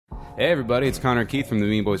Hey everybody, it's Connor and Keith from the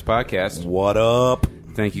Mean Boys Podcast. What up?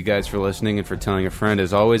 Thank you guys for listening and for telling a friend.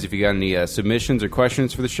 As always, if you got any submissions or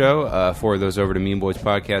questions for the show, forward those over to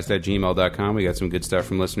meanboyspodcast@gmail.com. We got some good stuff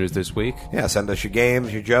from listeners this week. Yeah, send us your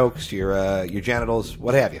games, your jokes, your genitals,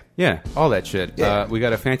 what have you. Yeah, all that shit. Yeah. We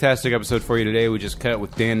got a fantastic episode for you today. We just cut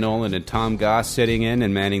with Dan Nolan and Tom Goss sitting in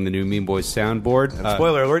and manning the new Mean Boys soundboard. And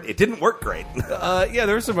spoiler alert, it didn't work great. Yeah,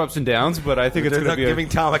 there were some ups and downs, but I think it's They're going to not be giving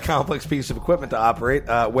Tom a complex piece of equipment to operate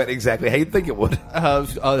went exactly how you'd think it would.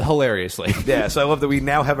 hilariously. Yeah, so I love that we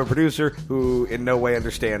now have a producer who in no way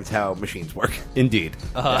understands how machines work. Indeed.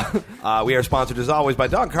 We are sponsored, as always, by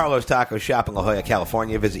Don Carlos Taco Shop in La Jolla,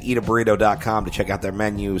 California. Visit eataburrito.com to check out their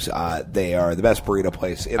menus. They are the best burrito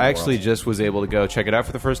place in the world. I actually just was able to go check it out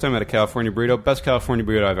for the first time at a California burrito. Best California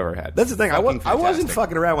burrito I've ever had. That's the thing. I wasn't Fantastic.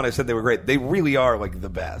 fucking around when I said they were great. They really are, like, the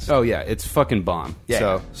best. Oh, yeah. It's fucking bomb.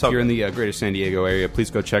 Yeah, So if you're in the greater San Diego area, please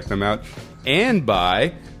go check them out. And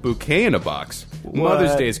buy Bouquet in a Box.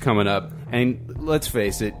 Mother's Day is coming up, and let's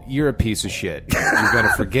face it, you're a piece of shit. You're going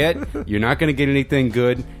to forget. You're not going to get anything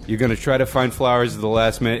good. You're going to try to find flowers at the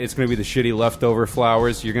last minute. It's going to be the shitty leftover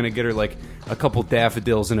flowers. You're going to get her, like, a couple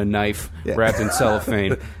daffodils and a knife wrapped in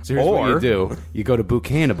cellophane. So here's what you do. You go to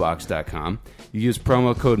bouquetinabox.com. You use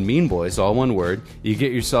promo code MEANBOYS, all one word. You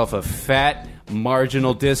get yourself a fat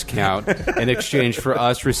marginal discount in exchange for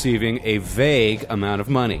us receiving a vague amount of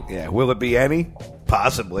money. Yeah, will it be any?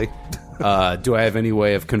 Possibly. Do I have any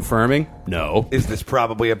way of confirming? No. Is this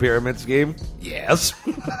probably a pyramid scheme? Yes.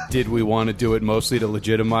 Did we want to do it mostly to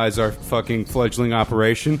legitimize our fucking fledgling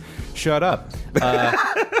operation? Shut up.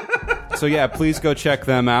 So yeah, please go check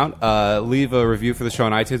them out. Leave a review for the show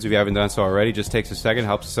on iTunes if you haven't done so already. Just takes a second,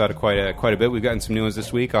 helps us out quite a bit. We've gotten some new ones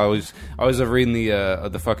this week. I always love reading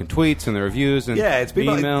the fucking tweets and the reviews and it's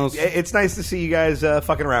people, emails. It's nice to see you guys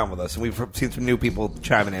fucking around with us, and we've seen some new people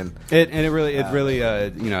chiming in. It really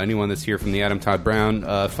anyone that's here from the Adam Todd Brown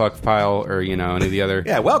fuck pile or any of the other.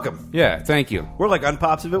 Yeah, welcome. Yeah, thank you. We're like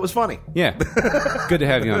Unpops if it was funny. Yeah, good to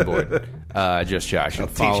have you on board. Just Josh. I'll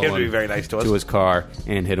Follow teach him to be very nice to us. To his car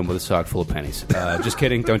and hit him with a sock full of pennies. Just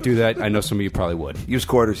kidding. Don't do that. I know some of you probably would. Use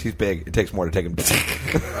quarters. He's big. It takes more to take him down.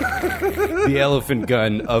 The elephant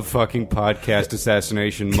gun of fucking podcast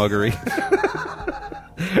assassination muggery.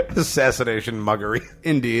 Assassination muggery.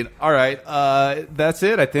 Indeed. All right. That's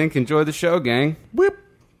it, I think. Enjoy the show, gang. Whip.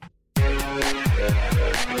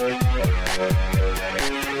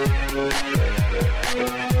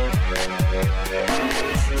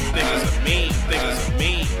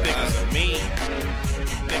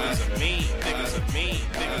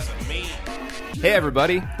 Hey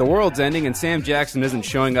everybody, the world's ending and Sam Jackson isn't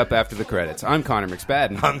showing up after the credits. I'm Connor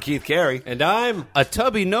McSpadden. I'm Keith Carey. And I'm a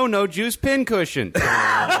tubby no juice pincushion.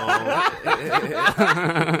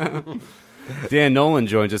 Dan Nolan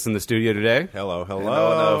joins us in the studio today. hello.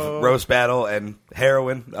 Of roast battle and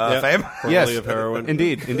heroin fame. Yes, of heroin.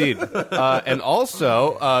 Indeed. And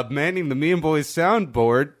also, manning the Me and Boys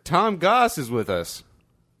soundboard, Tom Goss is with us.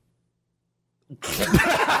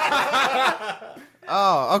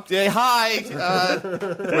 Oh, okay. Hi.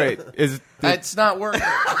 Wait, It's not working.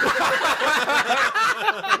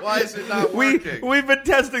 Why is it not working? We've been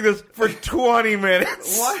testing this for 20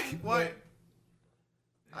 minutes. What?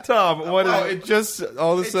 Tom, what is it just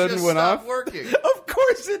all of a sudden just went stopped off? working. Of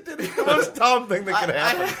course it did. It's the most Tom thing that could I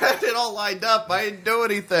happen. had it all lined up. I didn't do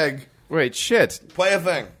anything. Wait, shit. Play a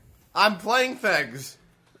thing. I'm playing things.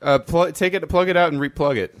 Plug it out and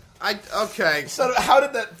replug it. Okay. So how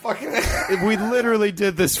did that fucking... We literally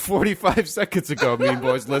did this 45 seconds ago, Mean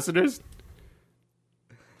Boys listeners.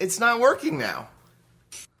 It's not working now.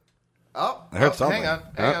 Oh, I heard something.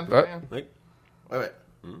 Hang on. Wait.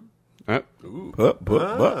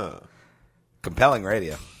 Compelling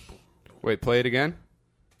radio. Wait, play it again.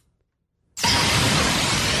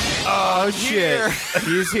 Oh, shit.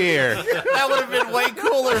 He's here. That would have been way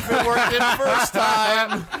cooler if it worked in first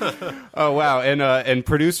time. Oh, wow. And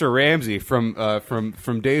producer Ramsey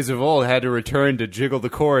from Days of Old had to return to jiggle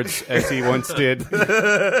the chords as he once did.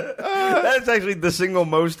 That's actually the single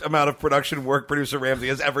most amount of production work producer Ramsey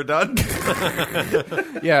has ever done.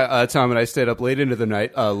 Yeah, Tom and I stayed up late into the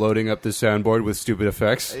night loading up the soundboard with stupid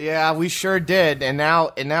effects. Yeah, we sure did. And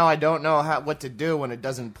now I don't know what to do when it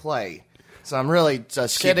doesn't play. So I'm really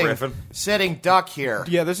just sitting duck here.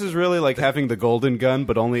 Yeah, this is really like having the golden gun,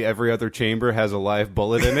 but only every other chamber has a live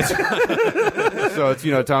bullet in it. So it's,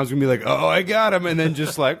 Tom's gonna be like, "Oh, I got him," and then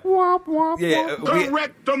just like, "Womp womp." Yeah,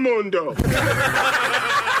 Correctamundo.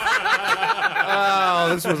 Oh,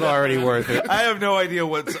 this was already worth it. I have no idea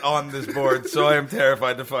what's on this board, so I am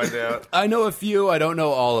terrified to find out. I know a few. I don't know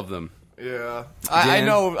all of them. Yeah, I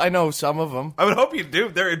know some of them. I would hope you do.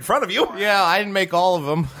 They're in front of you. Yeah, I didn't make all of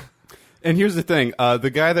them. And here's the thing: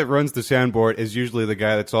 the guy that runs the soundboard is usually the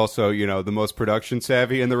guy that's also, the most production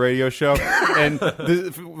savvy in the radio show. And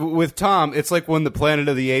with Tom, it's like when the Planet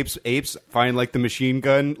of the Apes find like the machine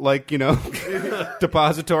gun,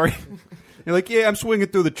 depository. You're like, yeah, I'm swinging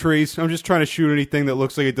through the trees. I'm just trying to shoot anything that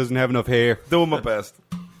looks like it doesn't have enough hair. Doing my best.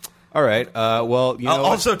 All right. Well,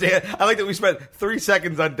 also, Dan, I like that we spent 3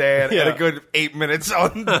 seconds on Dan and a good 8 minutes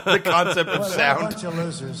on the concept of sound. A bunch of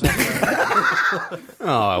losers.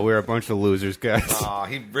 Oh, we're a bunch of losers, guys. Oh,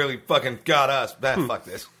 he really fucking got us. Fuck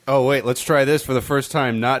this. Oh, wait, let's try this for the first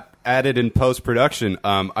time, not added in post-production.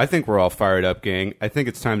 I think we're all fired up, gang. I think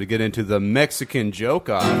it's time to get into the Mexican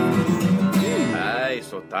joke-off.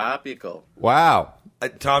 So topical. Wow.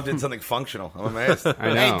 Tom did something functional. I'm amazed. I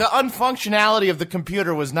know. Hey, the unfunctionality of the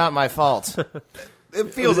computer was not my fault.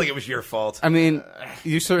 It feels like it was your fault. I mean,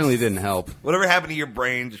 you certainly didn't help. Whatever happened to your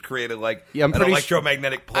brain just created I'm an pretty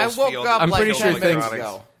electromagnetic pulse I woke field. up I'm like pretty sure 10 minutes things-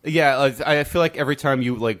 ago. Yeah, I feel like every time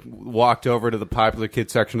you walked over to the popular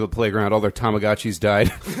kids section of the playground, all their Tamagotchis died.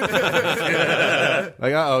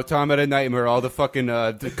 Like, uh-oh, Tom had a nightmare. All the fucking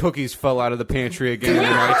the cookies fell out of the pantry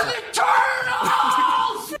again.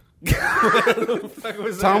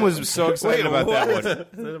 Tom was so excited about that one. Is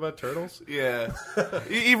that about turtles? Yeah.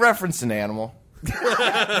 He referenced an animal.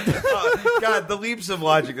 God, the leaps of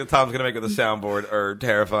logic that Tom's going to make with the soundboard are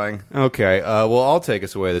terrifying. Okay, well, I'll take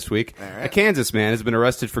us away this week. right. A Kansas man has been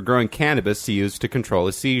arrested for growing cannabis to use to control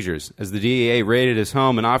his seizures. As the DEA raided his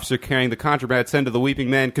home, an officer carrying the contraband said to the weeping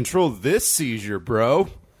man, "Control this seizure, bro."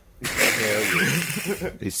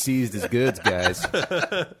 They seized his goods, guys.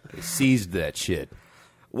 They seized that shit.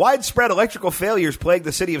 Widespread electrical failures plagued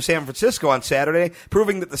the city of San Francisco on Saturday,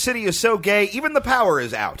 proving that the city is so gay, even the power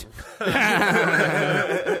is out.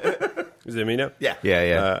 Is it me now?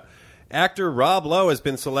 Yeah. Actor Rob Lowe has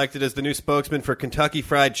been selected as the new spokesman for Kentucky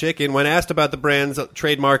Fried Chicken. When asked about the brand's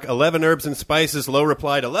trademark 11 herbs and spices, Lowe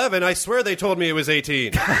replied, 11? I swear they told me it was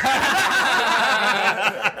 18.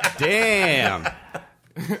 Damn.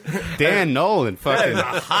 Dan Nolan fucking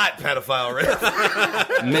A hot pedophile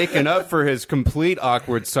riff. making up for his complete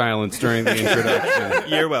awkward silence during the introduction,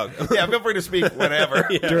 You're welcome. Yeah, feel free to speak whenever.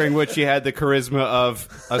 during which he had the charisma of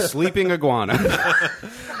a sleeping iguana.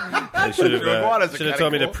 They should Iguanas are have kinda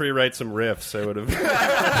told me to cool. pre-write some riffs. I would have.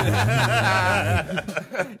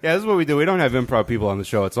 Yeah, this is what we do. We don't have improv people on the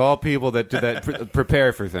show. It's all people that do that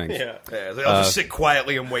prepare for things. Yeah. Yeah, so I'll just sit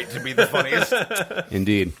quietly and wait to be the funniest.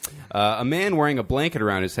 Indeed. A man wearing a blanket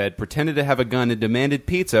around his head pretended to have a gun and demanded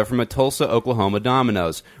pizza from a Tulsa, Oklahoma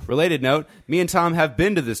Domino's. Related note, me and Tom have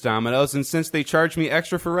been to this Domino's, and since they charged me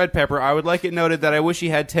extra for red pepper, I would like it noted that I wish he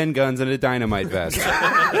had 10 guns and a dynamite vest.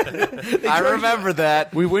 I remember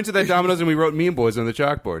that. We went to that Domino's and we wrote Mean Boys on the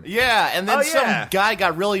chalkboard. Yeah, and then Oh, yeah. some guy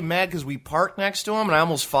got really mad because we parked next to him, and I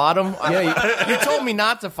almost fought him. You told me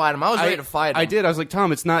not to fight him. I was ready to fight him. I did. I was like,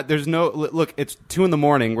 Tom, it's not, there's no, look, it's 2 in the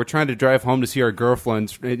morning. We're trying to drive home to see our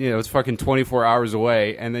girlfriends. It's fucking 24 hours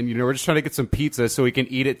away. And then, we're just trying to get some pizza so we can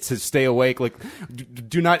eat it to stay awake. Like,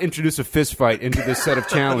 do not introduce a fist fight into this set of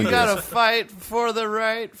challenges. You gotta fight for the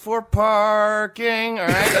right for parking. All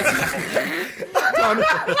right. Tom,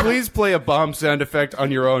 please play a bomb sound effect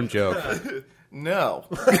on your own joke. No.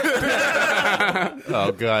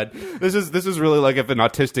 Oh God, this is really like if an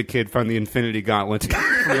autistic kid found the Infinity Gauntlet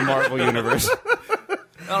from the Marvel universe.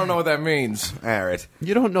 I don't know what that means. All right.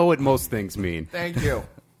 You don't know what most things mean. Thank you.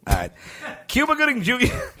 All right. Cuba Gooding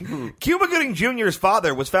Jr.'s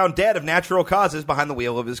father was found dead of natural causes behind the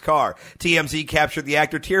wheel of his car. TMZ captured the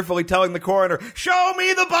actor tearfully telling the coroner, "Show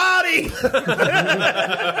me the body!"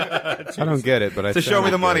 I don't get it, but It's a Show Me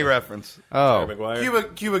the Money reference. Oh,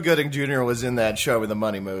 Cuba Gooding Jr. was in that Show Me the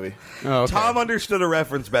Money movie. oh okay. Tom understood a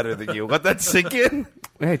reference better than you. Let that sink in.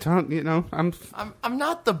 Hey, Tom, I'm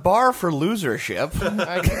not the bar for losership.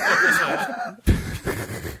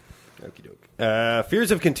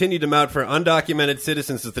 Fears have continued to mount for undocumented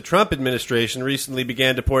citizens as the Trump administration recently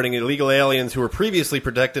began deporting illegal aliens who were previously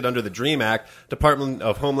protected under the DREAM Act. Department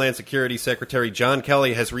of Homeland Security Secretary John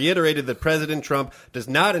Kelly has reiterated that President Trump does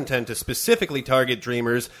not intend to specifically target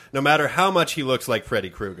Dreamers, no matter how much he looks like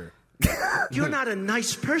Freddy Krueger. You're not a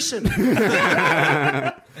nice person.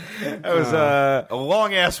 That was a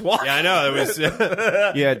long-ass walk. Yeah, I know. It was.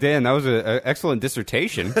 yeah, Dan, that was an excellent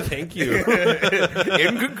dissertation. Thank you.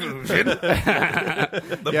 In conclusion,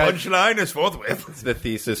 the punchline is forthwith. It's the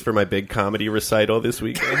thesis for my big comedy recital this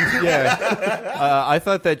weekend. Yeah, I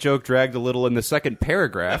thought that joke dragged a little in the second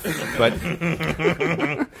paragraph, but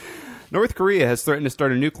North Korea has threatened to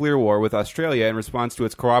start a nuclear war with Australia in response to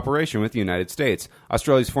its cooperation with the United States.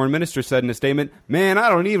 Australia's foreign minister said in a statement, "Man, I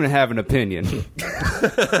don't even have an opinion."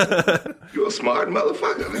 You a smart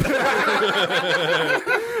motherfucker.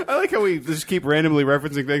 I like how how we just keep randomly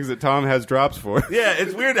referencing things that Tom has drops for. Yeah,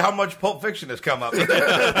 it's weird how much Pulp Fiction has come up.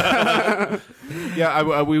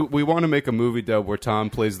 Yeah, we want to make a movie dub where Tom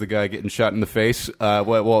plays the guy getting shot in the face.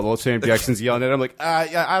 While Sam Jackson's yelling at him, like,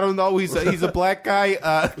 I don't know, he's a black guy.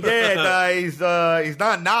 He's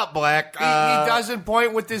not black. He doesn't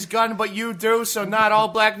point with his gun, but you do. So not all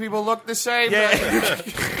black people look the same.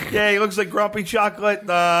 Yeah, he looks like Grumpy Chocolate.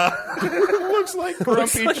 Looks like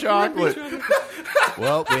Grumpy Chocolate.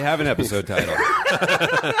 Well, we have an episode title.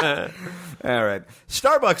 All right.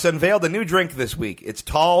 Starbucks unveiled a new drink this week. It's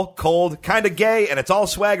tall, cold, kind of gay, and it's all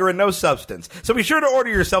swagger and no substance. So be sure to order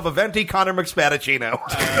yourself a venti Connor McSpadachino.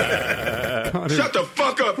 Shut the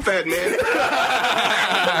fuck up, fat man.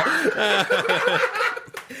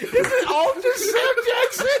 Is it all just Sam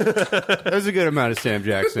Jackson? There's a good amount of Sam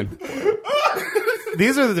Jackson.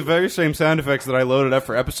 These are the very same sound effects that I loaded up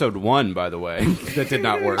for episode 1, by the way. That did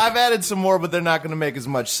not work. I've added some more, but they're not going to make as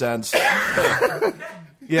much sense.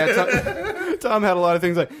 Yeah, Tom had a lot of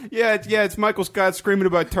things like, yeah, it's Michael Scott screaming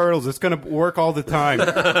about turtles. It's going to work all the time. You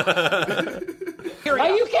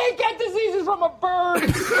can't get diseases from a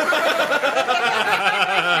bird.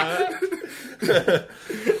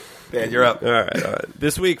 Dan, you're up. All right.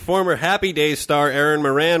 This week, former Happy Days star Erin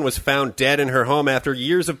Moran was found dead in her home after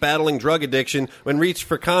years of battling drug addiction. When reached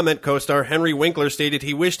for comment, co-star Henry Winkler stated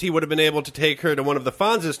he wished he would have been able to take her to one of the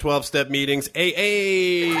Fonz's 12-step meetings.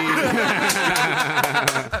 AA!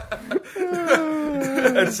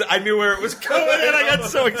 I knew where it was going, and I got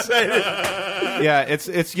so excited. Yeah, it's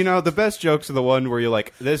the best jokes are the one where you're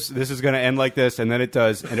like, this is going to end like this, and then it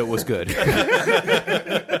does, and it was good.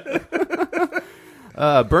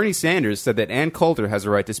 Bernie Sanders said that Ann Coulter has a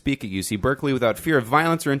right to speak at UC Berkeley without fear of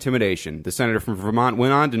violence or intimidation. The senator from Vermont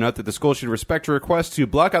went on to note that the school should respect her request to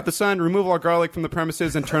block out the sun, remove all garlic from the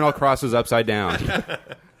premises, and turn all crosses upside down.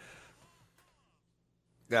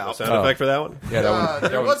 No sound effect for that one? Yeah, that one.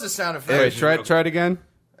 There was a sound effect. Hey, try it again.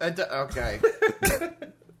 Okay.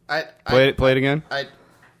 Play it again.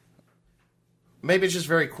 Maybe it's just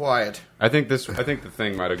very quiet. I think the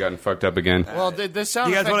thing might have gotten fucked up again. Well, the sound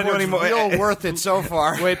You guys effect wanna do was any more? real worth it so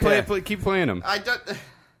far. Wait, keep playing them. I don't.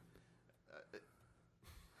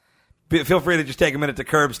 Feel free to just take a minute to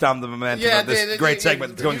curb stomp the momentum of this great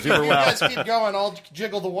segment that's going super well. You guys keep going. I'll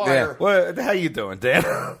jiggle the wire. What the hell you doing, Dan?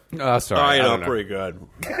 Sorry. I know, pretty good.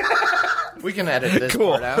 We can edit this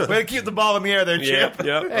Cool. part out. Way to keep the ball in the air there, champ.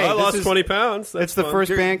 Yep. Hey, I lost this is- 20 pounds. That's It's the fun.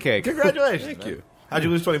 first pancake. Congratulations. Thank you. How'd you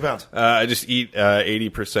lose 20 pounds? I just eat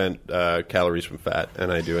 80% calories from fat,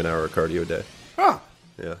 and I do an hour of cardio a day. Huh.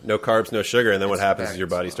 Yeah, no carbs, no sugar, and then what happens is your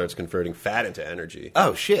body starts converting fat into energy.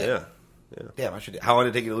 Oh, shit. Yeah. Damn, how long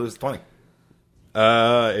did it take you to lose 20?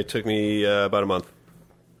 It took me about a month.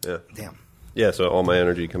 Yeah. Damn. Yeah, so all my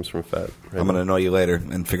energy comes from fat. I'm going to annoy you later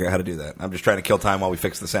and figure out how to do that. I'm just trying to kill time while we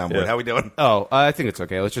fix the soundboard. Yeah. How we doing? Oh, I think it's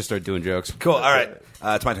okay. Let's just start doing jokes. Cool. All right.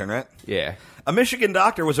 It's my turn, right? Yeah. A Michigan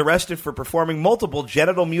doctor was arrested for performing multiple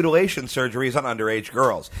genital mutilation surgeries on underage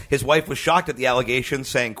girls. His wife was shocked at the allegations,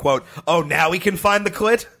 saying, quote, "Oh, now we can find the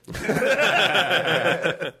clit?"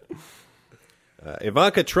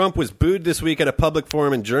 Ivanka Trump was booed this week at a public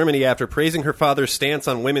forum in Germany after praising her father's stance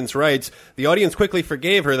on women's rights. The audience quickly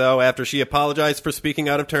forgave her, though, after she apologized for speaking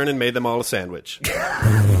out of turn and made them all a sandwich.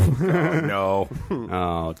 No.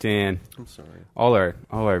 Oh, Dan. I'm sorry. All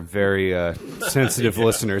our very sensitive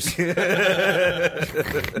listeners.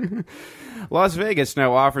 Las Vegas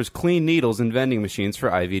now offers clean needles and vending machines for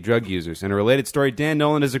IV drug users. In a related story, Dan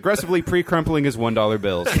Nolan is aggressively pre-crumpling his $1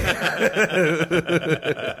 bills.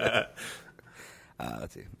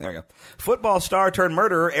 Let's see. There we go. Football star turned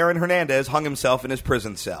murderer Aaron Hernandez hung himself in his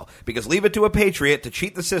prison cell because leave it to a patriot to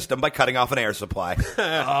cheat the system by cutting off an air supply.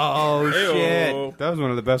 Oh, shit. That was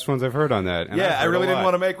one of the best ones I've heard on that. Yeah, I really didn't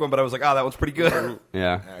want to make one, but I was like, oh, that one's pretty good.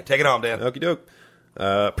 Yeah. All right, take it home, Dan. Okie doke.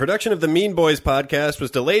 Production of the Mean Boys podcast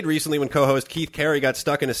was delayed recently when co-host Keith Carey got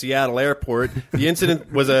stuck in a Seattle airport. The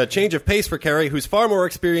incident was a change of pace for Carey, who's far more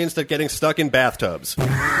experienced at getting stuck in bathtubs.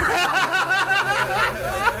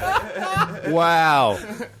 Wow.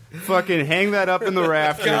 Fucking hang that up in the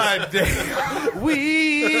rafters. God damn.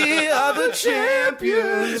 We are the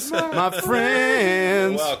champions, my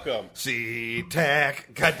friends. Welcome.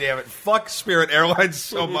 SeaTac. God damn it. Fuck Spirit Airlines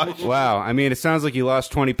so much. Wow. I mean, it sounds like you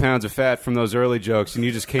lost 20 pounds of fat from those early jokes, and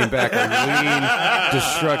you just came back a lean,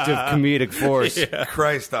 destructive comedic force. Yeah.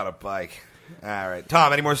 Christ on a bike. All right.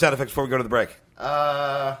 Tom, any more sound effects before we go to the break?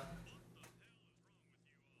 All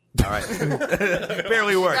right.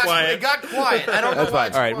 Barely worked. It got quiet. I don't know why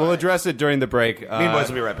it's All right, quiet. we'll address it during the break. Mean Boys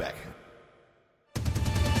will be right back.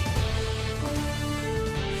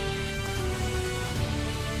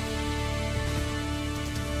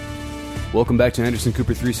 Welcome back to Anderson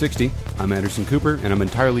Cooper 360. I'm Anderson Cooper, and I'm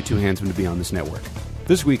entirely too handsome to be on this network.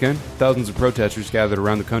 This weekend, thousands of protesters gathered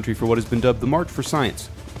around the country for what has been dubbed the March for Science.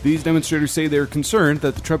 These demonstrators say they are concerned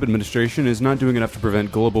that the Trump administration is not doing enough to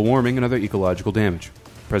prevent global warming and other ecological damage.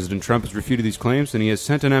 President Trump has refuted these claims, and he has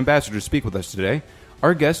sent an ambassador to speak with us today.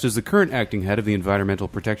 Our guest is the current acting head of the Environmental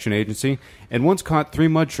Protection Agency and once caught 3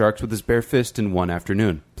 mud sharks with his bare fist in one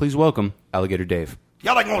afternoon. Please welcome Alligator Dave.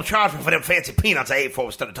 Y'all ain't gonna charge me for them fancy peanuts I ate for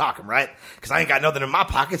instead of talking, right? Because I ain't got nothing in my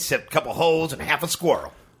pocket except a couple holes and half a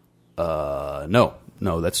squirrel. No,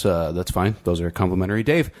 that's fine. Those are complimentary.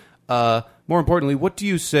 Dave, more importantly, what do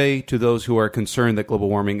you say to those who are concerned that global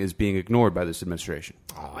warming is being ignored by this administration?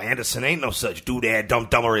 Oh, Anderson, ain't no such doodad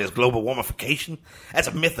dumb-dumbery as global warmification. That's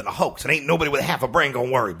a myth and a hoax, and ain't nobody with half a brain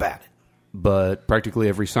gonna worry about it. But practically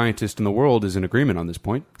every scientist in the world is in agreement on this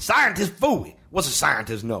point. Scientists fooey. What's a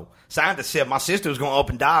scientist know? Scientists said my sister was going to up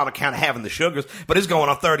and die on account of having the sugars, but it's going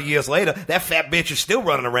on 30 years later. That fat bitch is still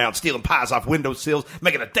running around stealing pies off windowsills,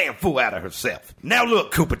 making a damn fool out of herself. Now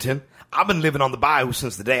look, Cooperton, I've been living on the bayou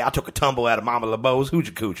since the day I took a tumble out of Mama LeBeau's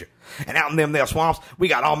hoochie coochie. And out in them there swamps, we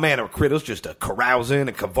got all manner of critters just carousing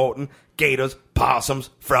and cavorting. Gators, possums,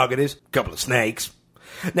 froggities, a couple of snakes.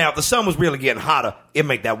 Now, if the sun was really getting hotter, it'd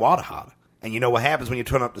make that water hotter. And you know what happens when you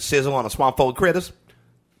turn up the sizzle on a swamp full of critters?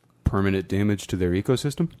 Permanent damage to their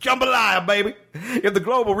ecosystem? Jambalaya, baby. If the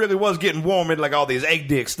global really was getting warmer like all these egg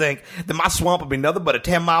dicks think, then my swamp would be nothing but a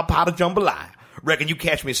 10-mile pot of jambalaya. Reckon you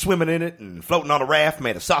catch me swimming in it and floating on a raft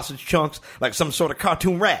made of sausage chunks like some sort of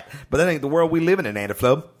cartoon rat. But that ain't the world we live in, Andy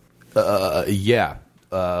Flub. Yeah.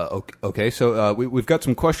 Okay, so we've got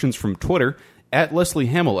some questions from Twitter. At Leslie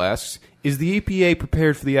Hamill asks, is the EPA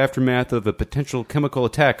prepared for the aftermath of a potential chemical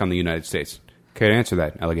attack on the United States? Care to answer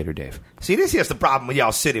that, Alligator Dave? See, this here's the problem with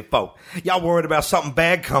y'all city folk. Y'all worried about something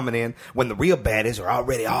bad coming in when the real baddies are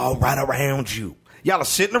already all right around you. Y'all are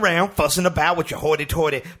sitting around fussing about with your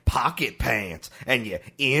hoity-toity pocket pants and your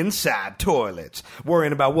inside toilets.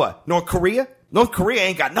 Worrying about what? North Korea? North Korea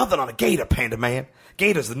ain't got nothing on a gator, Panda Man.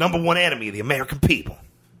 Gator's the #1 enemy of the American people.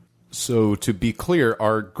 So, to be clear,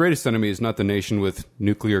 our greatest enemy is not the nation with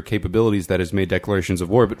nuclear capabilities that has made declarations of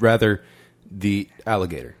war, but rather the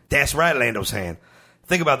alligator. That's right, Lando's hand.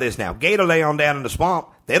 Think about this now. Gator lay on down in the swamp.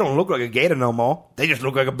 They don't look like a gator no more. They just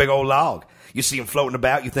look like a big old log. You see them floating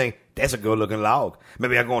about, you think, that's a good-looking log.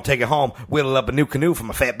 Maybe I'm going to take it home, whittle up a new canoe for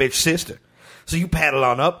my fat bitch sister. So you paddle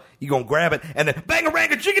on up, you going to grab it, and then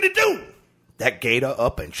bang-a-rang-a-jiggity-doo! That gator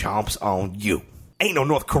up and chomps on you. Ain't no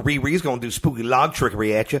North Korea's gonna do spooky log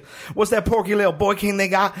trickery at you. What's that porky little boy king they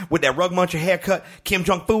got with that rug muncher haircut? Kim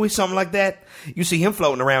Jong-fooey, something like that? You see him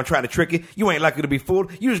floating around trying to trick you, you ain't likely to be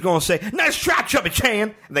fooled. You just gonna say, nice try, Chubby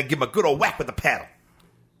Chan, and then give him a good old whack with the paddle.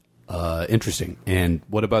 Interesting. And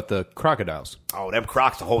what about the crocodiles? Oh, them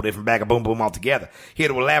crocs a whole different bag of boom boom altogether. Here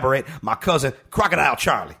to elaborate, my cousin, Crocodile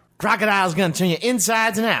Charlie. Crocodile's gonna turn you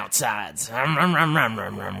insides and outsides.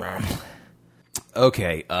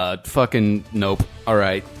 Okay, fucking nope. All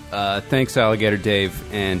right. Thanks, Alligator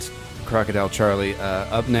Dave and Crocodile Charlie.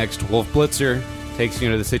 Up next, Wolf Blitzer takes you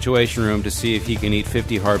into the Situation Room to see if he can eat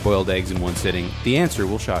 50 hard-boiled eggs in one sitting. The answer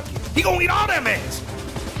will shock you. He gonna eat all them eggs!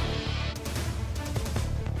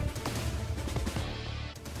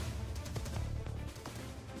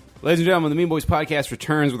 Ladies and gentlemen, the Mean Boys Podcast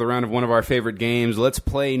returns with a round of one of our favorite games. Let's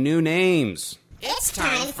play New Names. It's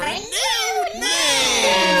time for New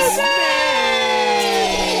Names!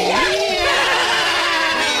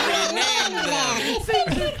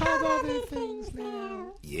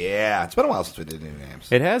 Yeah, it's been a while since we did New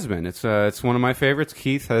Names. It has been. It's one of my favorites.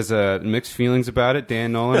 Keith has mixed feelings about it.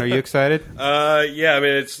 Dan Nolan, are you excited? Yeah, I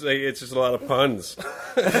mean, it's just a lot of puns.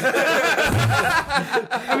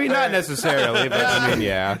 I mean, not necessarily, but I mean,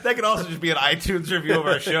 yeah. That could also just be an iTunes review of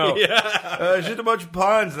our show. Yeah. Just a bunch of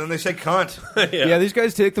puns, and then they say cunt. Yeah, these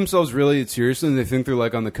guys take themselves really seriously, and they think they're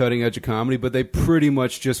like on the cutting edge of comedy, but they pretty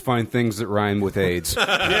much just find things that rhyme with AIDS.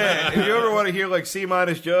 Yeah, if you ever want to hear like C-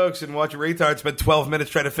 jokes and watch a retard spend 12 minutes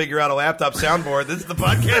trying to figure out a laptop soundboard, this is the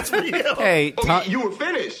podcast for you. Hey, Tom, You were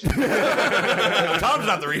finished. Tom's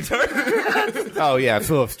not the retard. oh yeah,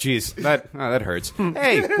 jeez, that hurts.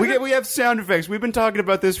 Hey, we have sound effects. We've been talking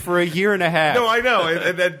about this for a year and a half. No, I know.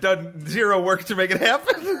 And that done zero work to make it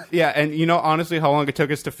happen. Yeah, and you know, honestly, how long it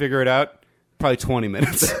took us to figure it out? Probably 20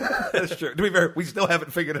 minutes. That's true. To be fair, we still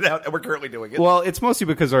haven't figured it out, and we're currently doing it. Well, it's mostly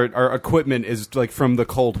because our equipment is like from the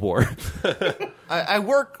Cold War. I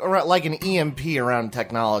work around, like an EMP around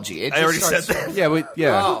technology. I already said that. Yeah,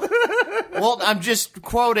 Oh. Well, I'm just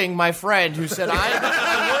quoting my friend who said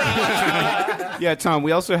I Yeah, Tom,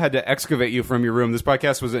 we also had to excavate you from your room. This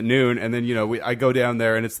podcast was at noon, and then, you know, I go down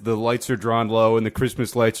there, and the lights are drawn low, and the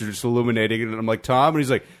Christmas lights are just illuminating, and I'm like, Tom? And he's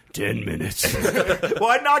like, 10 minutes. Well,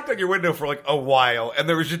 I knocked on your window for like a while, and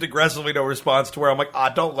there was just aggressively no response to where I'm like,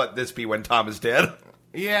 don't let this be when Tom is dead.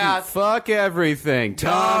 Yeah. Fuck everything.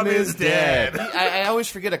 Tom is dead. I always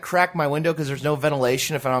forget to crack my window because there's no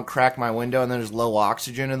ventilation if I don't crack my window, and then there's low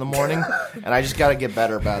oxygen in the morning, and I just got to get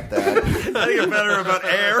better about that. How do you get better about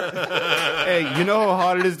air? Hey, you know how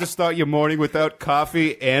hard it is to start your morning without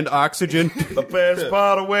coffee and oxygen? The best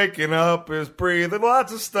part of waking up is breathing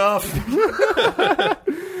lots of stuff.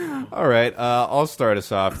 All right, I'll start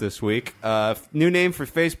us off this week. New name for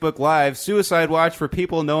Facebook Live, Suicide Watch for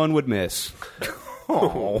people no one would miss.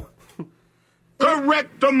 Oh.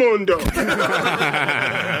 Correctamundo.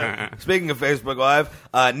 Speaking of Facebook Live,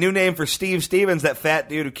 new name for Steve Stevens, that fat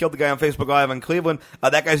dude who killed the guy on Facebook Live in Cleveland.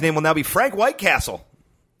 That guy's name will now be Frank Whitecastle.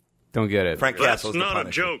 Don't get it. Frank That's Castle's not the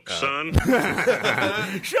a joke, son.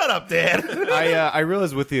 Shut up, Dad. I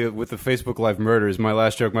realized with the Facebook Live murders, my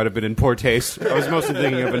last joke might have been in poor taste. I was mostly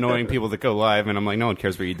thinking of annoying people that go live, and I'm like, no one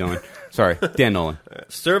cares what you're doing. Sorry, Dan Nolan.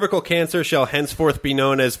 Cervical cancer shall henceforth be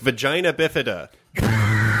known as vagina bifida.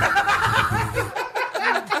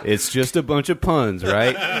 It's just a bunch of puns,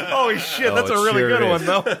 right? Holy shit, that's a it really sure good is. one,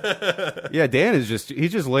 though. Yeah, Dan is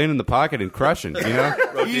he's just laying in the pocket and crushing, you know?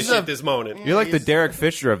 This morning. You're like the Derek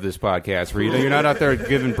Fisher of this podcast, where you're not out there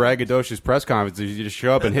giving braggadocious press conferences. You just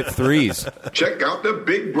show up and hit threes. Check out the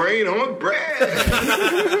big brain on Brad.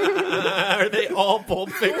 Are they all Pulp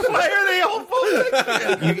Fiction? Why are they all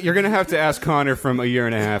bullshit? You're going to have to ask Connor from a year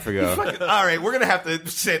and a half ago. All right, we're going to have to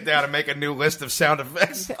sit down and make a new list of sound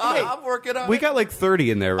effects. I'm working on We it. got like 30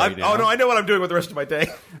 in there right now. Oh, no, I know what I'm doing with the rest of my day.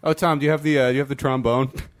 Oh, Tom, do you have the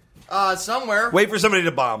trombone? Somewhere. Wait for somebody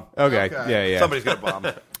to bomb. Okay. Okay. Yeah. Somebody's going to bomb.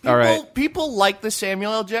 All right. People like the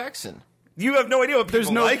Samuel L. Jackson. You have no idea what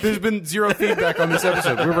people like. There's been zero feedback on this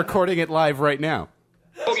episode. We're recording it live right now.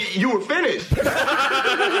 Oh, you were finished.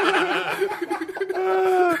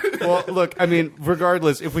 Well, look, I mean,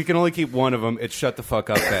 regardless, if we can only keep one of them, it's shut the fuck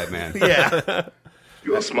up, Batman. Yeah.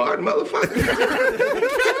 You a smart motherfucker.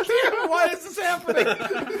 Why is this happening?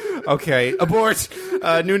 Okay, abort.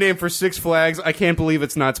 New name for Six Flags. I can't believe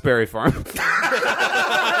it's not Sperry Farm.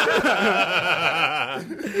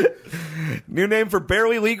 New name for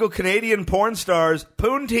barely legal Canadian porn stars,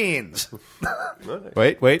 Poonteens.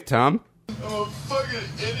 Wait, Tom. I'm a fucking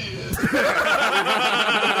idiot.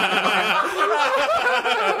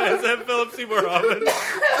 Is that Philip Seymour Hoffman?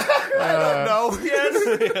 No.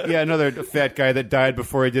 Yes. Yeah, another fat guy that died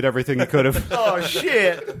before he did everything he could have. Oh,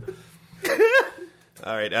 shit.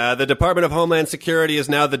 All right. The Department of Homeland Security is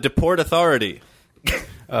now the Deport Authority.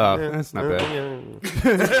 That's not bad.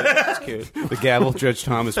 That's cute. The gavel, Judge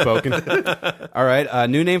Tom has spoken. All right,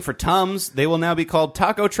 new name for Tums. They will now be called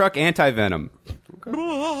Taco Truck Anti-Venom.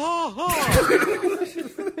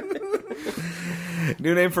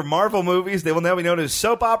 New name for Marvel movies. They will now be known as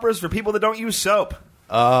soap operas for people that don't use soap.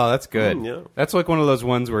 Oh, that's good. Yeah. That's like one of those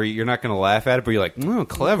ones where you're not going to laugh at it, but you're like, oh,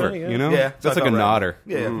 clever. You know? Yeah, That's like a all right. nodder.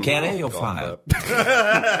 Yeah. Can you'll find.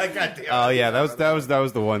 Oh, yeah, that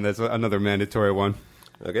was the one. That's another mandatory one.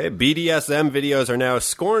 Okay. BDSM videos are now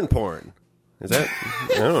scorn porn. Is that?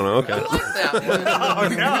 I don't know. Okay. Oh,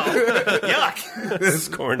 no. Yuck.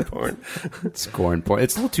 Scorn porn. Scorn porn.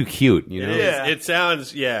 It's a little too cute, you know? Yeah. It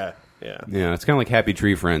sounds, yeah. Yeah, it's kind of like Happy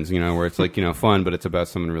Tree Friends, you know, where it's like, fun, but it's about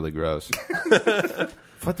someone really gross.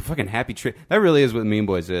 What the fucking Happy Tree? That really is what Mean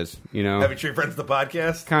Boys is, you know? Happy Tree Friends, the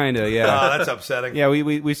podcast? Kind of, Oh, yeah. that's upsetting. Yeah,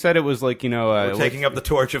 we said it was like, We're taking up the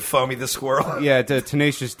torch of Foamy the Squirrel. Yeah, to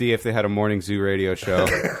Tenacious D if they had a morning zoo radio show,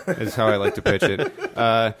 is how I like to pitch it.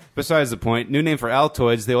 Besides the point, new name for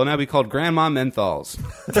Altoids, they will now be called Grandma Menthols.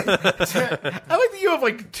 I like that you have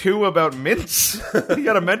like two about mints. You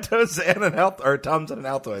got a Mentos and an Tums and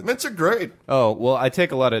an Altoids. Mints are great. Oh, well, I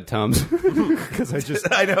take a lot of Tums, because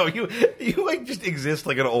I know, you like just exist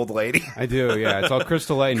like an old lady. I do, yeah. It's all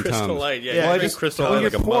Crystal Light and Crystal Tums. Light, yeah. Yeah, You I drink just- Crystal When Light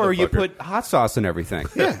you're like a poor, you motherfucker. put hot sauce in everything.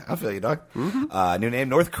 Yeah, I feel you, dog. New name,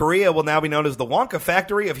 North Korea will now be known as the Wonka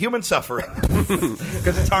Factory of Human Suffering.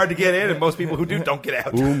 Because it's hard to get in, and most people who do don't get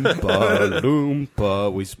out. Oompa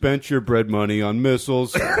loompa, we spent your bread money on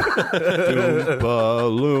missiles. Doompa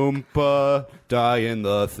loompa, die in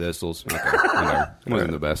the thistles. Okay, whatever.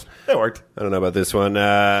 Wasn't the best. That worked. I don't know about this one.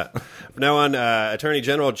 From now on, Attorney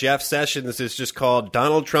General Jeff Sessions is just called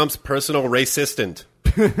Donald Trump's personal racistant.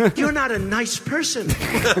 You're not a nice person.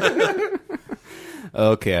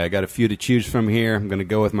 Okay, I got a few to choose from here. I'm going to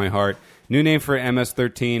go with my heart. New name for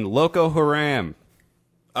MS-13, Loco Haram.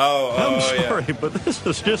 I'm sorry, but this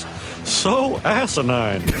is just so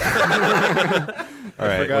asinine. All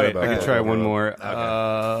right, wait, I can try one more.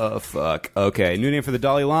 Fuck. Okay, new name for the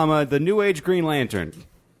Dalai Lama, the New Age Green Lantern.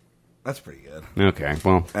 That's pretty good. Okay,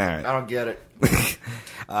 well. All right. I don't get it.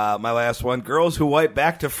 My last one. Girls who wipe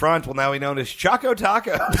back to front will now be known as Choco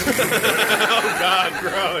Taco. Oh, God,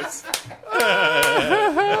 gross.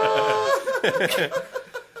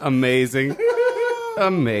 Amazing.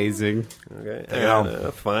 Amazing. Okay.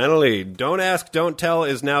 And, finally, Don't Ask, Don't Tell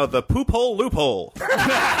is now the poop hole loophole.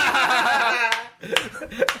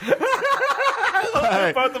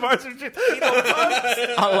 Both of ours are just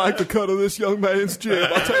I like the cut of this young man's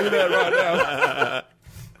jib. I'll tell you that right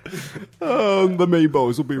now. The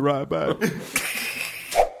meatballs will be right back.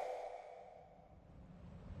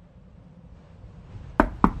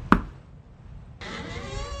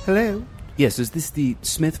 Hello? Yes, is this the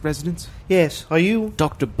Smith residence? Yes, are you?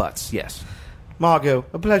 Dr. Butts, yes. Margot,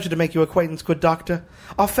 a pleasure to make your acquaintance, good doctor.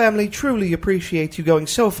 Our family truly appreciates you going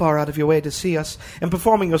so far out of your way to see us and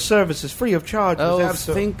performing your services free of charge.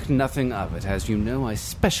 Think nothing of it. As you know, I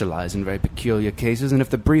specialize in very peculiar cases, and if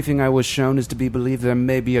the briefing I was shown is to be believed, there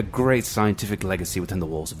may be a great scientific legacy within the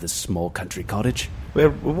walls of this small country cottage. Well,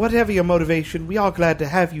 whatever your motivation, we are glad to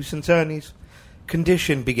have you since Ernie's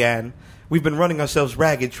condition began. We've been running ourselves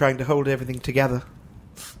ragged trying to hold everything together.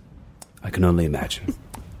 I can only imagine.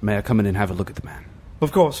 May I come in and have a look at the man?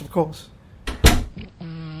 Of course, of course.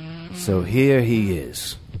 So here he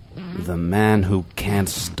is. The man who can't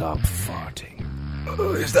stop farting.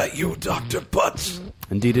 Is that you, Dr. Butts?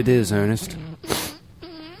 Indeed it is, Ernest.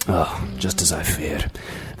 Oh, just as I feared.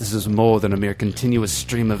 This is more than a mere continuous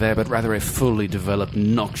stream of air, but rather a fully developed,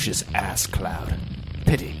 noxious ass cloud.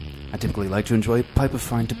 Pity. I typically like to enjoy a pipe of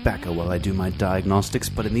fine tobacco while I do my diagnostics,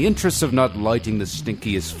 but in the interest of not lighting the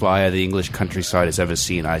stinkiest fire the English countryside has ever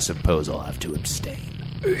seen, I suppose I'll have to abstain.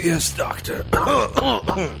 Yes, Doctor.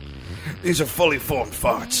 These are fully formed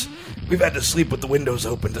farts. We've had to sleep with the windows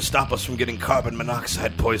open to stop us from getting carbon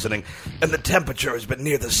monoxide poisoning, and the temperature has been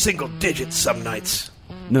near the single digits some nights.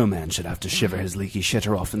 No man should have to shiver his leaky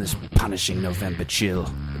shitter off in this punishing November chill.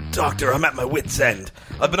 Doctor, I'm at my wit's end.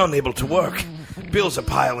 I've been unable to work. Bills are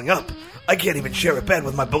piling up. I can't even share a bed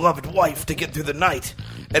with my beloved wife to get through the night.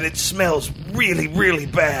 And it smells really, really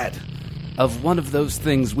bad. Of one of those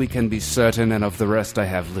things we can be certain, and of the rest I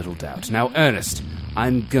have little doubt. Now, Ernest,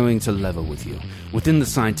 I'm going to level with you. Within the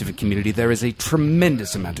scientific community, there is a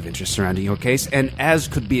tremendous amount of interest surrounding your case, and as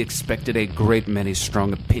could be expected, a great many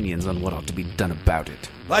strong opinions on what ought to be done about it.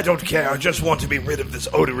 I don't care. I just want to be rid of this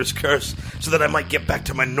odorous curse so that I might get back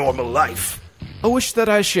to my normal life. A wish that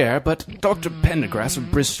I share, but Dr. Pendergrass of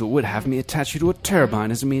Bristol would have me attach you to a turbine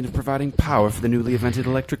as a means of providing power for the newly invented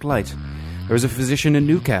electric light. There is a physician in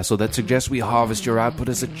Newcastle that suggests we harvest your output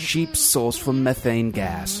as a cheap source for methane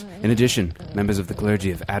gas. In addition, members of the clergy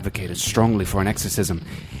have advocated strongly for an exorcism,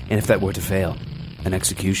 and if that were to fail, an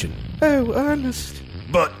execution. Oh, Ernest.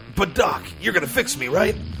 But Doc, you're gonna fix me,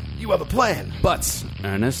 right? You have a plan. Butts,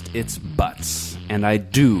 Ernest, it's butts. And I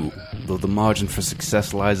do, though the margin for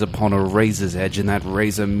success lies upon a razor's edge, and that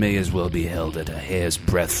razor may as well be held at a hair's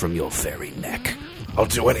breadth from your very neck. I'll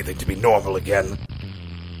do anything to be normal again.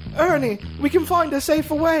 Ernie, we can find a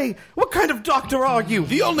safer way. What kind of doctor are you?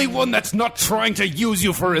 The only one that's not trying to use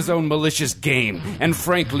you for his own malicious game. And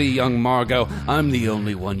frankly, young Margot, I'm the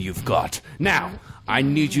only one you've got. Now, I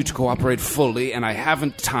need you to cooperate fully, and I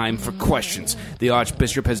haven't time for questions. The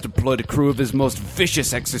Archbishop has deployed a crew of his most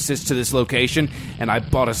vicious exorcists to this location, and I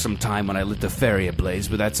bought us some time when I lit the ferry ablaze,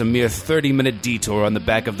 but that's a mere 30-minute detour on the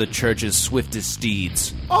back of the church's swiftest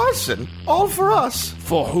steeds. Arson? All for us?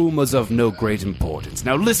 For whom was of no great importance.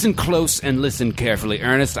 Now listen close and listen carefully,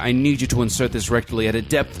 Ernest. I need you to insert this rectally at a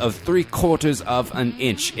depth of 3/4 of an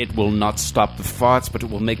inch. It will not stop the farts, but it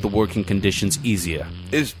will make the working conditions easier.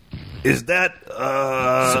 Is that,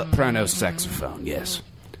 Soprano saxophone, yes.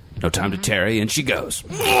 No time to tarry, and she goes.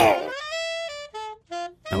 Now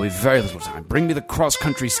we've very little time. Bring me the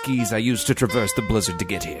cross-country skis I used to traverse the blizzard to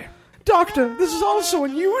get here. Doctor, this is all so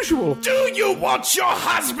unusual. Do you want your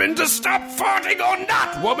husband to stop farting or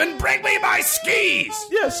not, woman? Bring me my skis!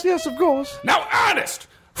 Yes, of course. Now, Ernest!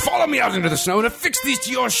 Follow me out into the snow and affix these to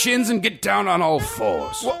your shins and get down on all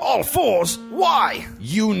fours. Well, all fours? Why?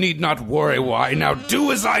 You need not worry why. Now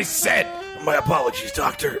do as I said. My apologies,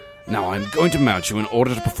 Doctor. Now I'm going to mount you in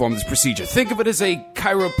order to perform this procedure. Think of it as a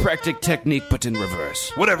chiropractic technique, but in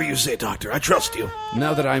reverse. Whatever you say, Doctor. I trust you.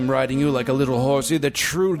 Now that I'm riding you like a little horsey, the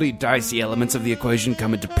truly dicey elements of the equation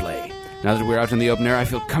come into play. Now that we're out in the open air, I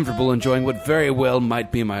feel comfortable enjoying what very well might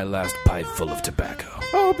be my last pipe full of tobacco.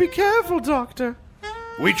 Oh, be careful, Doctor.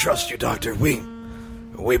 We trust you, Doctor. We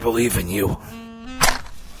believe in you.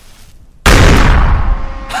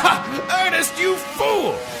 Ha! Ernest, you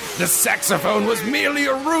fool! The saxophone was merely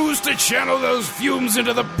a ruse to channel those fumes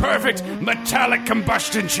into the perfect metallic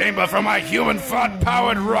combustion chamber for my human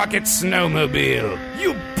fart-powered rocket snowmobile.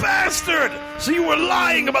 You bastard! So you were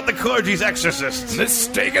lying about the clergy's exorcists.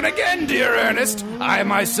 Mistaken again, dear Ernest. I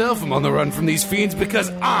myself am on the run from these fiends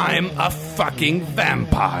because I'm a fucking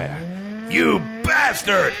vampire. You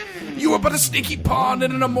bastard! You were but a sneaky pawn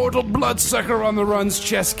in an immortal bloodsucker on the run's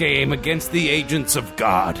chess game against the agents of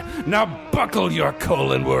God. Now buckle your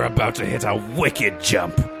colon, we're about to hit a wicked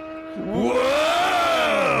jump. Whoa!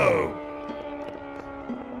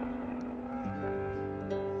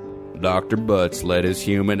 Dr. Butts led his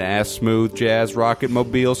human-ass smooth jazz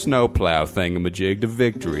rocket-mobile snowplow thingamajig to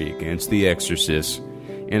victory against the exorcists,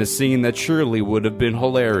 in a scene that surely would have been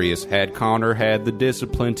hilarious had Connor had the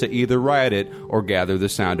discipline to either write it or gather the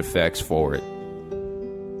sound effects for it.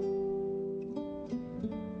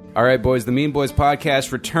 All right, boys, the Mean Boys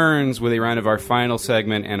podcast returns with a round of our final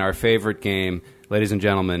segment and our favorite game. Ladies and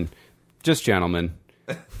gentlemen, just gentlemen,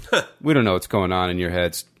 we don't know what's going on in your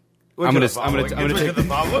heads. I'm gonna take the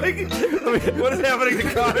following. What is happening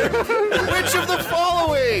to Connor? Which of the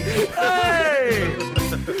following? Hey!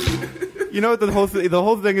 You know what the whole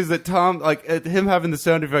thing is that Tom, like him having the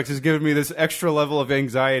sound effects, has given me this extra level of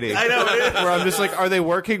anxiety. I know, where I'm just like, are they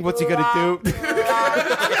working? What's he gonna do?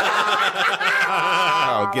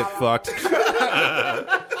 Oh, get fucked!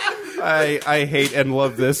 I hate and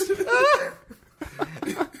love this.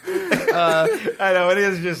 I know, it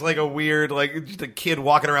is just like a weird, like just a kid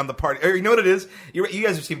walking around the party. Or, you know what it is? You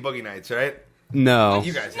guys have seen Boogie Nights, right? No.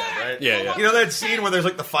 You guys have, right? Yeah. You know that scene where there's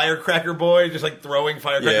like the firecracker boy just like throwing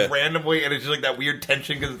firecrackers randomly, and it's just like that weird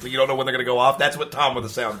tension because you don't know when they're going to go off? That's what Tom with the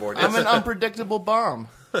soundboard is. I'm an unpredictable bomb.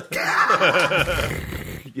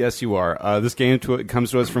 Yes, you are. This game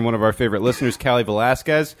comes to us from one of our favorite listeners, Callie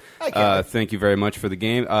Velasquez. Hi, Callie. Thank you very much for the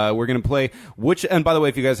game. We're going to play and by the way,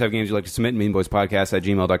 if you guys have games you'd like to submit,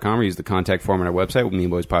 meanboyspodcast@gmail.com, or use the contact form on our website,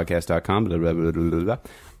 meanboyspodcast.com. Blah, blah, blah, blah,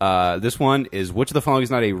 blah. This one is, which of the following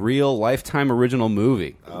is not a real Lifetime original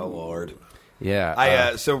movie? Oh, Lord.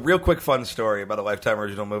 Yeah. So real quick fun story about a Lifetime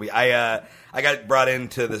original movie. I got brought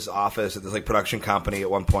into this office at this like production company at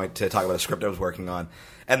one point to talk about a script I was working on.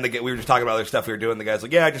 And we were just talking about other stuff we were doing. The guy's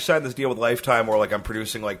like, yeah, I just signed this deal with Lifetime where like I'm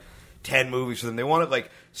producing like 10 movies for them. They wanted like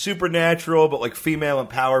supernatural but like female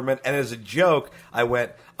empowerment. And as a joke, I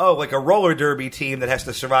went, oh, like a roller derby team that has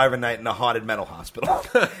to survive a night in a haunted mental hospital.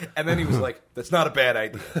 And then he was like, that's not a bad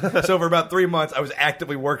idea. So for about 3 months, I was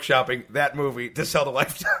actively workshopping that movie to sell to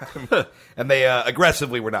Lifetime. And they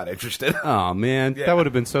aggressively were not interested. Oh, man. That would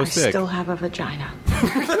have been so sick. I still have a vagina.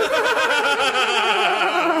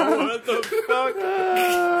 What the fuck?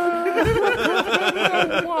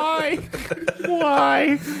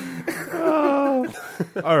 Why? Oh.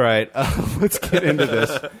 All right, let's get into this.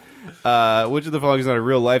 Which of the following is not a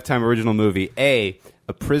real Lifetime original movie? A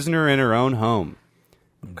Prisoner in Her Own Home.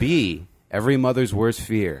 B, Every Mother's Worst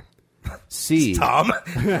Fear. C, Tom.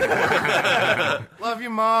 Love you,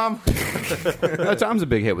 Mom. Tom's a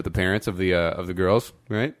big hit with the parents of the girls,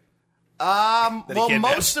 right? Well,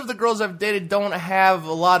 most of the girls I've dated don't have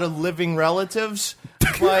a lot of living relatives,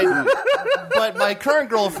 but my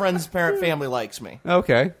current girlfriend's family likes me.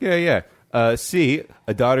 Okay, yeah. C,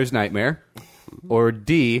 A Daughter's Nightmare. Or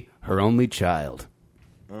D, Her Only Child.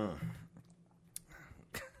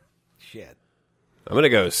 Shit. I'm going to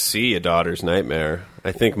go C, A Daughter's Nightmare.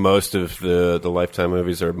 I think most of the Lifetime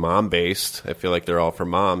movies are mom-based. I feel like they're all for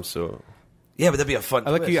moms, so... Yeah, but that'd be a fun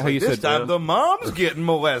I like twist. how you this said time the mom's getting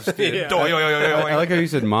molested. I like how you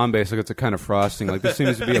said mom base, like it's a kind of frosting. Like this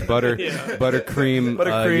seems to be a buttercream with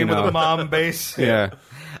a mom base. Yeah.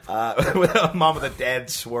 With a mom with a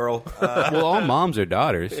dad swirl. Well, all moms are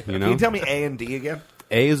daughters, you know? Can you tell me A and D again?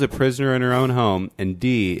 A is a prisoner in her own home, and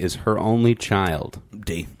D is her only child.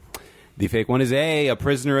 D. The fake one is A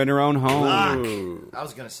prisoner in her own home. I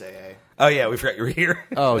was going to say A. Oh, yeah, we forgot you were here.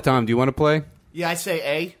 Oh, Tom, do you want to play? Yeah, I say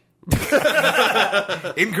A.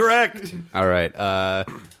 Incorrect. All right.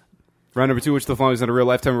 Round number 2, which of the following is not a real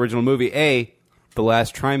Lifetime original movie? A, The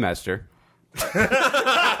Last Trimester.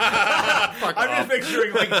 I'm just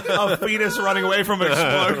picturing like a fetus running away from an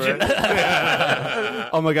explosion.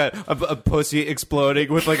 Oh my god, a pussy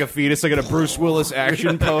exploding with like a fetus, like in a Bruce Willis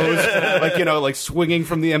action pose, like, you know, like swinging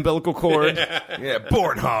from the umbilical cord. Yeah,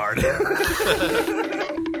 born hard.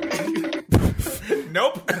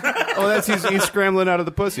 Nope. Oh, that's he's scrambling out of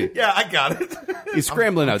the pussy. Yeah, I got it. He's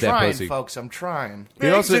scrambling out that pussy. Folks, I'm trying.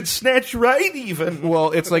 It's snatch right even.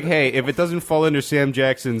 Well, it's like, hey, if it doesn't fall under Sam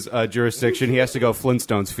Jackson's jurisdiction, he has to go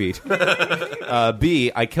Flintstones feet.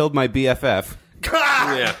 B, I killed my BFF.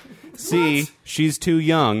 Yeah. C, she's too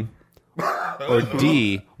young. Or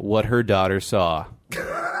D, what her daughter saw.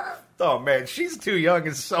 Oh, man, she's too young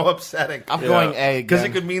is so upsetting. I'm going A because it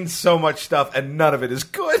again. could mean so much stuff, and none of it is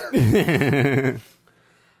good.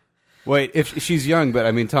 Wait, if she's young, but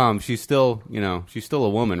I mean, Tom, she's still, she's still a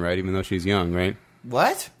woman, right? Even though she's young, right?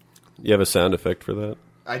 What? You have a sound effect for that?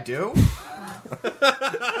 I do? What the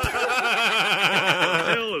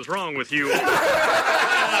hell is wrong with you?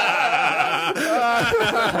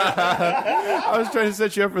 I was trying to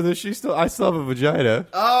set you up for this. I still have a vagina.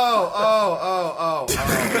 Oh.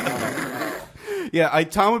 Yeah,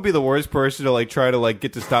 Tom would be the worst person to try to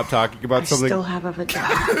get to stop talking about something. Still have a vagina.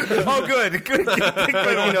 Oh, good.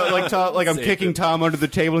 Tom, I'm kicking Tom under the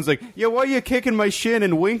table and it's like, yeah, why are you kicking my shin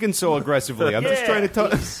and winking so aggressively? I'm just trying to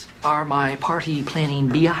talk. Are my party planning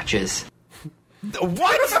biatches?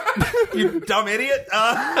 What? You dumb idiot.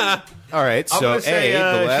 All right, I'm so gonna say, the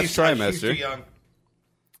last she's trimester. too young.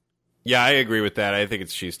 Yeah, I agree with that. I think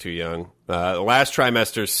she's too young. The last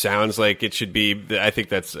trimester sounds like it should be. I think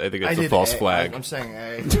that's a false flag. I'm saying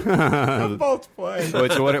A. Both flag.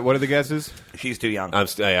 Wait, so what are the guesses? She's too young. I'm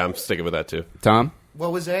sticking with that too. Tom?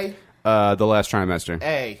 What was A? The last trimester.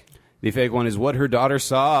 A. The fake one is what her daughter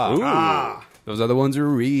saw. Ooh. Those other ones are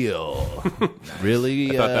real.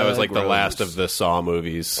 Really? I thought that was the gross. last of the Saw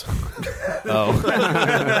movies.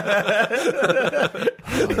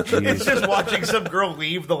 It's just watching some girl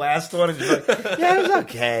leave the last one and just yeah, it was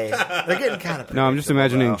okay. They're getting kind of. No, I'm just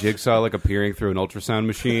imagining Jigsaw appearing through an ultrasound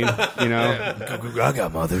machine. I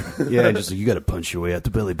got mother. Yeah, and just you got to punch your way out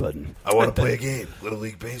the belly button. I want to play a game, Little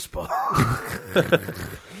League Baseball.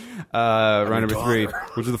 Round number 3.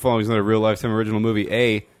 Which of the following is not a real lifetime original movie?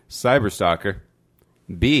 A. Cyberstalker.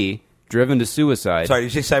 B. Driven to Suicide. Sorry,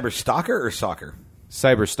 did you say Cyber Stalker or Soccer?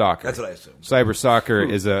 Cyberstalker. That's what I assumed. Cyber Soccer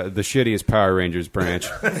is the shittiest Power Rangers branch.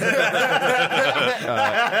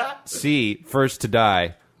 C. First to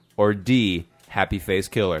Die. Or D. Happy Face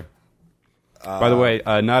Killer. By the way,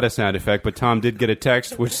 not a sound effect, but Tom did get a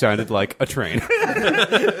text which sounded like a train. Tom,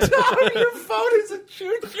 your phone is a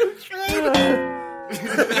choo-choo train.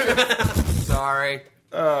 Sorry.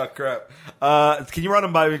 Oh, crap. Can you run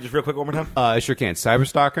them by me just real quick one more time? I sure can.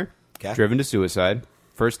 Cyberstalker, Okay. Driven to Suicide,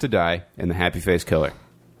 First to Die, and the Happy Face Killer.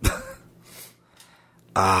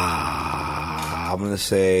 I'm going to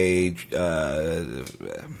say... This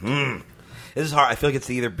is hard. I feel like it's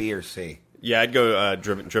either B or C. Yeah, I'd go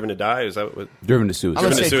Driven to Die. Is that what? Driven to Suicide. I'm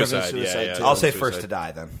gonna Driven to say Suicide. Driven to Suicide, Yeah, too. I'll say Suicide. First to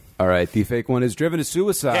Die, then. All right, the fake one is Driven to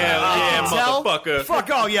Suicide. Hell yeah, Tell? motherfucker. Fuck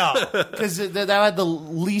all y'all. Because that had the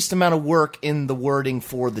least amount of work in the wording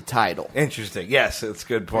for the title. Interesting. Yes, that's a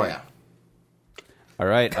good point. Yeah. All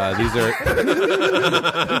right,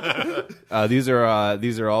 these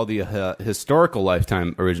are all the historical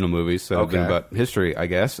Lifetime original movies. So Okay. about history, I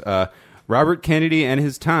guess. Robert Kennedy and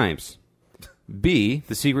His Times. B.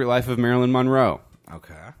 The Secret Life of Marilyn Monroe.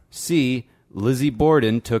 Okay. C. Lizzie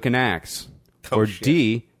Borden Took an Axe. Or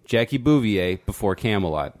D. Jackie Bouvier Before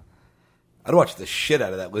Camelot. I'd watch the shit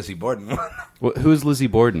out of that Lizzie Borden one. Who's Lizzie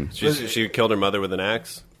Borden? She killed her mother with an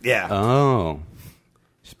axe. Yeah. Oh,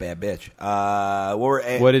 She's a bad bitch. What were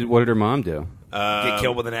what did her mom do? get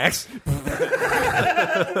killed with an axe?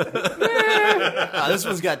 This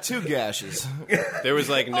one's got 2 gashes. There was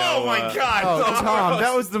no. Oh my god! Oh, Tom,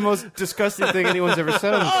 that was the most disgusting thing anyone's ever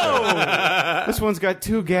said on the show. This one's got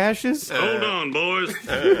 2 gashes. Hold on, boys.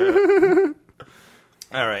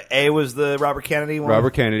 All right. A was the Robert Kennedy one.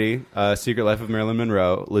 Robert Kennedy, Secret Life of Marilyn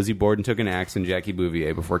Monroe, Lizzie Borden Took an Axe, and Jackie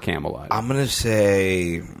Bouvier Before Camelot. I'm gonna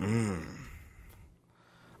say.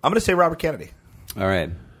 I'm gonna say Robert Kennedy. All right.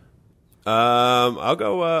 I'll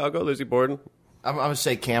go Lizzie Borden. I'm going to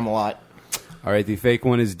say Camelot. All right, the fake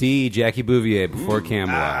one is D, Jackie Bouvier Before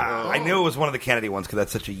Camelot. I knew it was one of the Kennedy ones because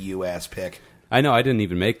that's such a U.S. pick. I know, I didn't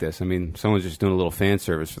even make this. I mean, someone's just doing a little fan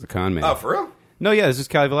service for the con man. Oh, for real? No, yeah, this is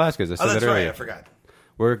Callie Velasquez. I said Oh, that's that earlier. right. I forgot.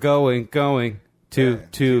 We're going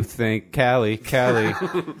to think Callie.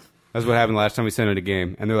 That's what happened last time we sent it a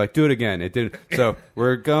game. And they're like, do it again. It didn't. So,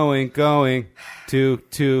 we're going to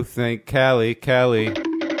think Callie.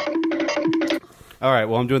 All right,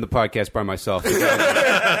 well, I'm doing the podcast by myself.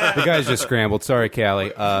 The guys just scrambled. Sorry,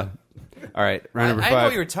 Callie. All right, round number 5. I know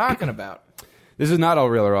what you were talking about. This is not all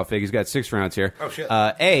real or all fake. He's got 6 rounds here. Oh, shit.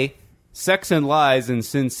 A, Sex and Lies in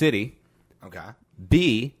Sin City. Okay.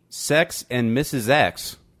 B, Sex and Mrs.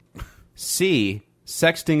 X. C,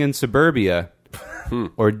 Sexting in Suburbia.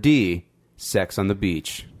 Or D, Sex on the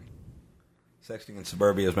Beach. Sexting in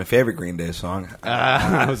Suburbia is my favorite Green Day song.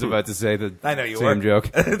 I was about to say the I know you same were. joke.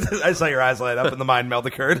 I saw your eyes light up and the mind meld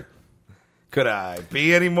occurred. Could I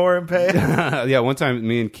be any more impaled? Yeah, one time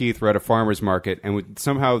me and Keith were at a farmer's market, and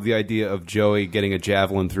somehow the idea of Joey getting a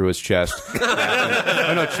javelin through his chest.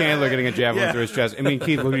 Chandler getting a javelin through his chest. And me and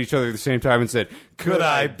Keith looked at each other at the same time and said, Could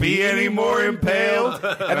I be any more impaled?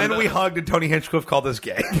 And then we hugged, and Tony Hinchcliffe called us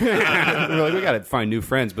gay. we're like, we got to find new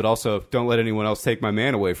friends, but also don't let anyone else take my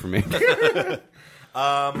man away from me.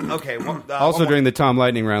 Okay. Also, during the Tom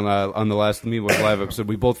Lightning round on the last Mean Boys Live episode,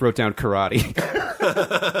 we both wrote down karate.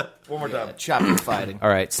 One more time. Chopping fighting. All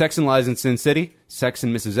right. Sex and Lies in Sin City, Sex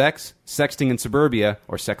and Mrs. X, Sexting in Suburbia,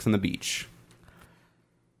 or Sex on the Beach?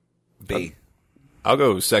 B. I'll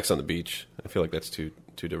go Sex on the Beach. I feel like that's too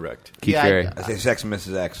direct. Keith Yeah, Carey. I say Sex and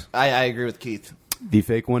Mrs. X. I agree with Keith. The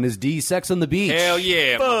fake one is D, Sex on the Beach. Hell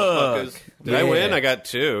yeah, motherfuckers. Did I Yeah. win? I got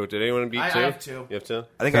 2. Did anyone beat 2? I have 2. You have 2?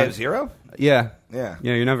 I think I have 0. Yeah. Yeah.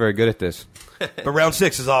 Yeah, you're not very good at this. But round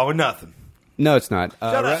 6 is all or nothing. No, it's not.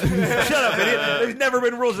 Shut up. Shut up, idiot. There's never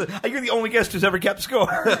been rules. You're the only guest who's ever kept score.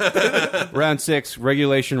 Round 6,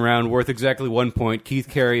 regulation round, worth exactly 1 point. Keith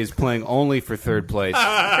Carey is playing only for third place.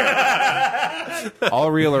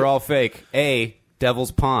 All real or all fake? A,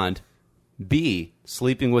 Devil's Pond. B,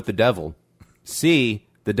 Sleeping with the Devil. C,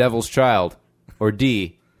 The Devil's Child. Or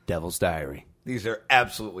D, Devil's Diary. These are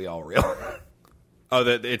absolutely all real. Oh,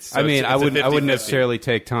 that it's. I mean, I wouldn't 50-50. necessarily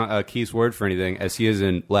take Keith's word for anything, as he is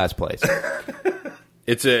in last place.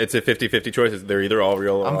 It's a 50-50 choice. They're either all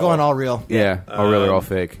real or I'm going all real. Yeah, all real or all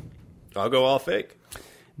fake. I'll go all fake.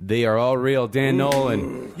 They are all real. Dan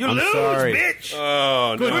Nolan. You I'm lose, sorry. bitch.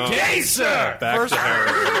 Oh, no. Good day, sir. Back to her.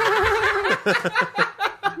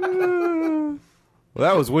 Well,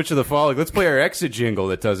 that was Witch of the Folly. Let's play our exit jingle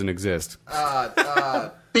that doesn't exist.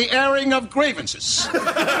 The airing of grievances.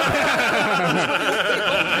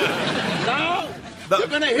 Now, you're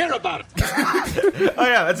going to hear about it. Oh,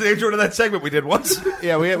 yeah, that's the intro to that segment we did once.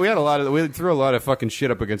 Yeah, we had a lot of we threw a lot of fucking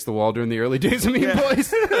shit up against the wall during the early days of Mean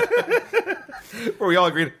Boys. Where we all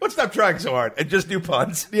agreed, let's stop trying so hard and just do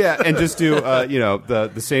puns. Yeah, and just do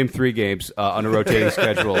the same 3 games on a rotating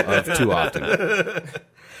schedule of too often.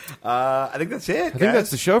 I think that's it. I think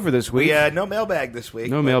that's the show for this week. No mailbag this week.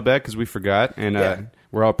 No mailbag because we forgot, and Yeah.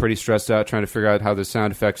 we're all pretty stressed out trying to figure out how the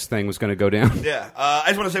sound effects thing was going to go down. Yeah. I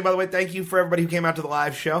just want to say, by the way, thank you for everybody who came out to the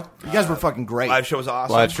live show. You guys were fucking great. Live show was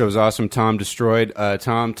awesome. Live show was awesome. Tom destroyed.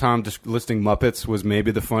 Tom just listing Muppets was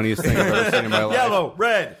maybe the funniest thing I've ever seen in my life. Yellow,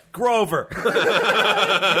 red, Grover.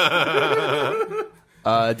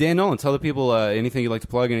 Dan Nolan, tell the people anything you'd like to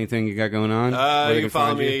plug, anything you got going on. Where they You can follow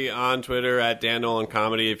find me on Twitter at Dan Nolan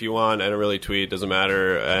Comedy if you want. I don't really tweet, doesn't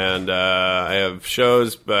matter. And I have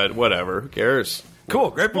shows, but whatever. Who cares? Cool,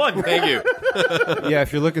 great plug. Thank you. Yeah,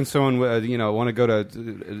 if you're looking someone want to go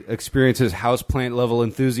to experience his houseplant level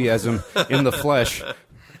enthusiasm in the flesh.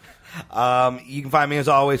 You can find me, as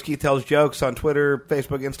always, Keith Tells Jokes on Twitter,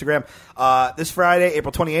 Facebook, Instagram. This Friday,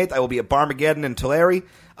 April 28th, I will be at Barmageddon in Tulare.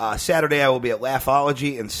 Saturday, I will be at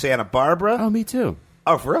Laughology in Santa Barbara. Oh, me too.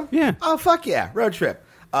 Oh, for real? Yeah. Oh, fuck yeah. Road trip.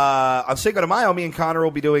 On Cinco de Mayo, me and Connor will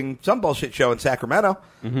be doing some bullshit show in Sacramento.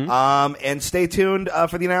 And stay tuned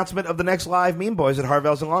for the announcement of the next live Mean Boys at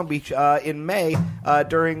Harvell's in Long Beach in May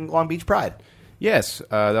during Long Beach Pride. Yes,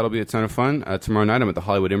 that'll be a ton of fun. Tomorrow night, I'm at the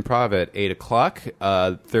Hollywood Improv at 8 o'clock.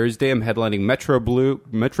 Thursday, I'm headlining Metro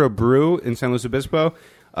Brew in San Luis Obispo.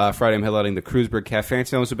 Friday, I'm headlining the Kreuzberg Cafe in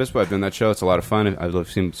San Luis Obispo. I've done that show. It's a lot of fun. I've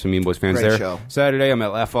seen some Mean Boys fans Great there. show. Saturday, I'm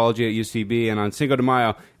at Laughology at UCB. And on Cinco de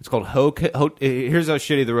Mayo, it's called here's how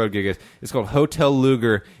shitty the road gig is. It's called Hotel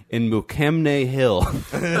Luger in Mukemne Hill.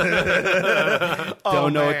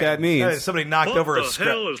 Don't know what that means. Somebody knocked over a What the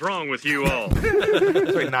hell is wrong with you all?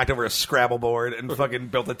 Somebody knocked over a Scrabble board and fucking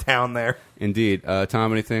built a town there. Indeed.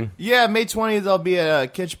 Tom, anything? Yeah, May 20th, I'll be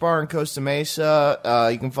at Kitsch Bar in Costa Mesa.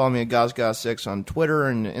 You can follow me at GozGoz6 on Twitter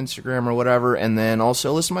and Instagram or whatever. And then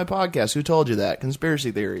also listen to my podcast, Who Told You That?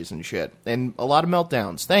 Conspiracy theories and shit. And a lot of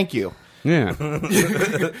meltdowns. Thank you. Yeah.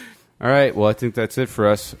 All right. Well, I think that's it for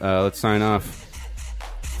us. Let's sign off.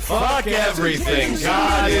 Fuck everything.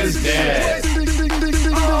 God is dead.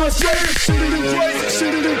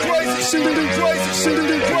 Crazy.